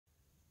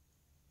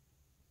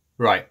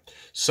Right,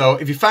 so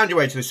if you found your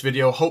way to this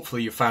video,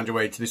 hopefully you found your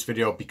way to this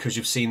video because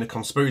you've seen the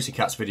conspiracy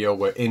catz video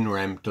where In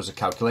Rem does a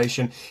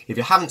calculation. If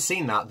you haven't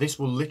seen that, this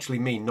will literally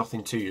mean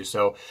nothing to you,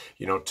 so,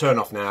 you know, turn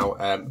off now.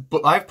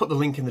 But I've put the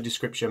link in the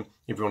description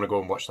if you want to go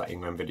and watch that In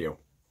Rem video.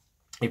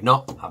 If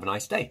not, have a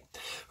nice day.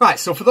 Right,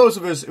 so for those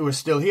of us who are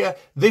still here,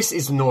 this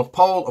is the North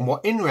Pole, and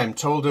what In Rem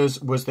told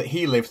us was that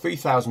he lived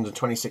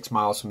 3,026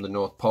 miles from the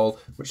North Pole,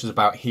 which is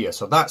about here.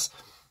 So that's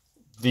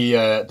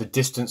the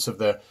distance of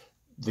the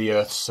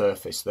Earth's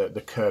surface,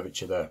 the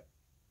curvature there.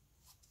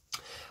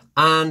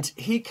 And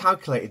he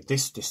calculated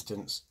this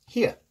distance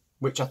here,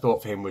 which I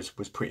thought for him was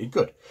pretty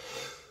good.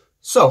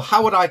 So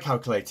how would I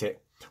calculate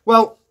it?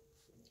 Well,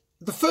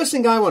 the first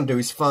thing I want to do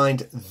is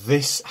find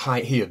this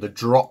height here, the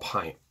drop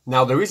height.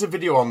 Now, there is a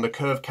video on the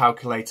curve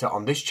calculator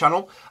on this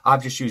channel.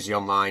 I've just used the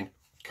online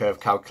curve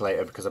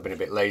calculator because I've been a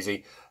bit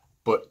lazy.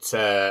 But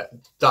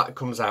that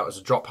comes out as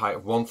a drop height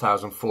of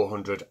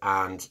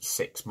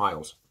 1,406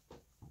 miles.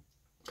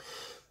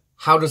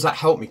 How does that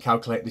help me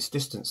calculate this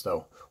distance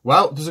though?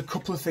 Well, there's a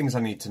couple of things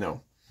I need to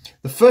know.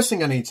 The first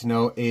thing I need to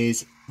know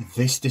is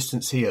this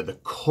distance here, the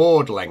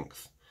chord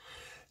length.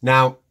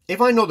 Now,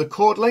 if I know the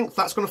chord length,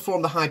 that's going to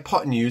form the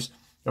hypotenuse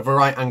of a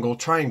right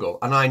angled triangle.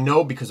 And I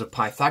know because of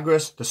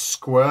Pythagoras, the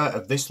square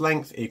of this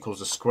length equals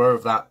the square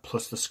of that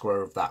plus the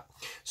square of that.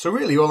 So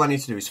really all I need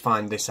to do is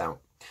find this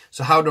out.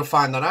 So how do I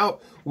find that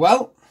out?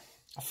 Well,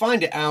 I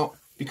find it out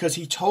because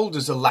he told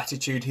us the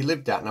latitude he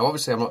lived at. Now,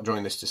 obviously, I'm not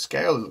drawing this to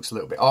scale. It looks a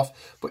little bit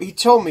off. But he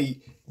told me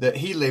that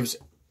he lives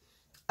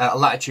at a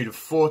latitude of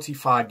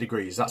 45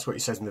 degrees. That's what he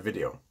says in the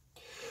video.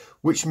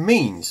 Which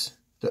means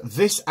that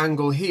this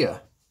angle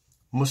here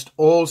must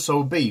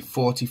also be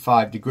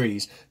 45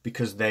 degrees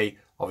because they,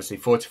 obviously,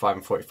 45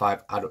 and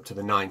 45 add up to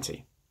the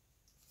 90.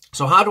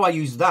 So how do I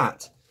use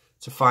that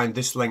to find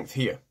this length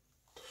here?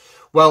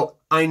 Well,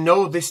 I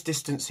know this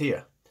distance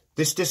here.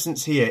 This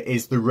distance here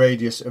is the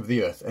radius of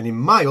the Earth. And in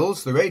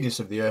miles, the radius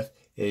of the Earth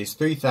is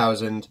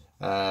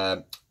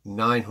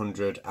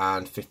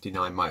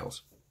 3,959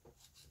 miles.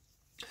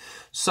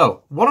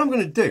 So what I'm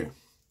going to do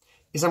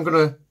is I'm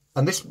going to,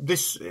 and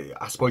this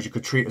I suppose you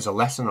could treat as a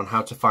lesson on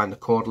how to find the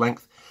chord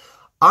length.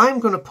 I'm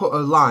going to put a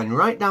line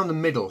right down the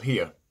middle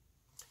here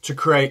to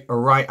create a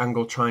right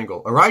angle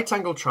triangle. A right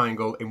angle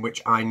triangle in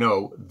which I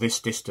know this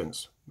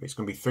distance. It's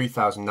going to be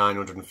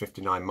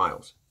 3,959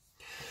 miles.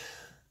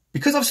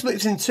 Because I've split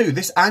it in two,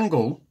 this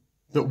angle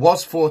that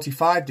was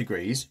 45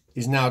 degrees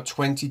is now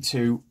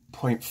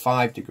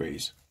 22.5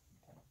 degrees.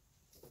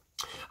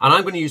 And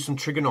I'm going to use some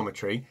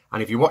trigonometry.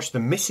 And if you watch the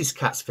Mrs.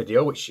 Catz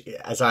video, which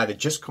has either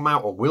just come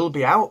out or will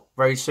be out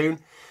very soon,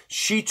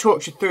 she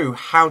talks you through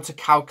how to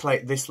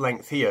calculate this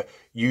length here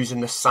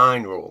using the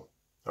sine rule.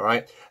 All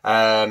right.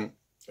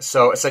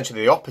 So essentially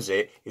the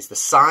opposite is the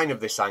sine of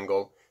this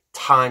angle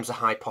times the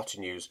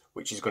hypotenuse,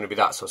 which is going to be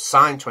that. So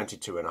sine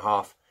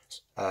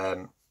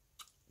 22.5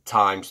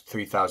 times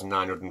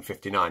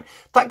 3,959.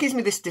 That gives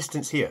me this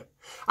distance here.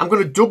 I'm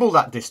going to double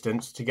that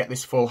distance to get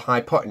this full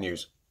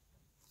hypotenuse.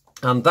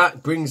 And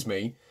that brings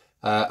me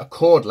a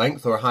chord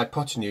length or a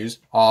hypotenuse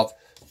of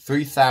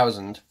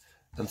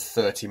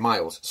 3,030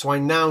 miles. So I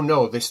now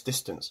know this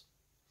distance.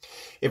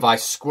 If I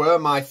square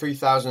my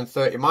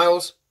 3,030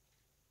 miles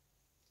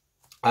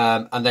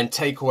and then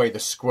take away the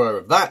square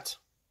of that,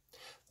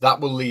 that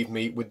will leave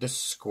me with the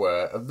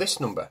square of this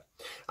number.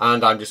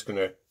 And I'm just going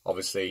to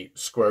obviously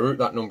square root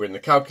that number in the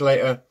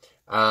calculator.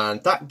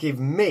 And that gives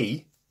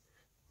me,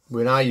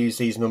 when I use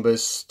these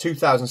numbers,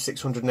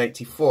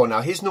 2,684.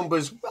 Now his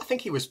numbers, I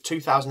think he was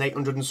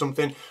 2,800 and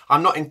something.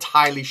 I'm not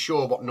entirely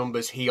sure what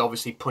numbers he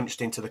obviously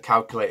punched into the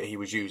calculator he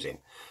was using.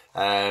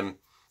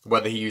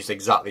 Whether he used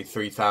exactly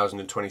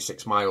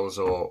 3,026 miles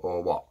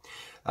or what.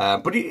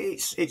 But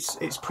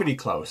it's pretty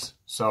close.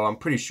 So I'm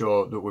pretty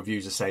sure that we've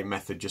used the same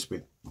method just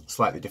with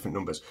slightly different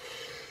numbers.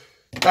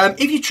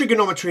 If your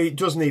trigonometry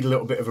does need a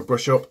little bit of a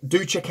brush up,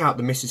 do check out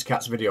the Mrs.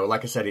 Catz video.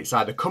 Like I said, it's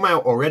either come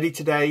out already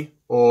today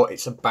or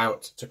it's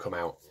about to come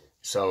out.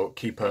 So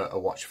keep a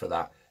watch for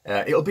that.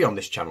 It'll be on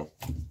this channel.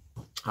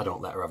 I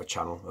don't let her have a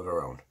channel of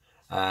her own.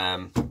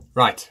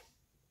 Right.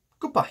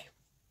 Goodbye.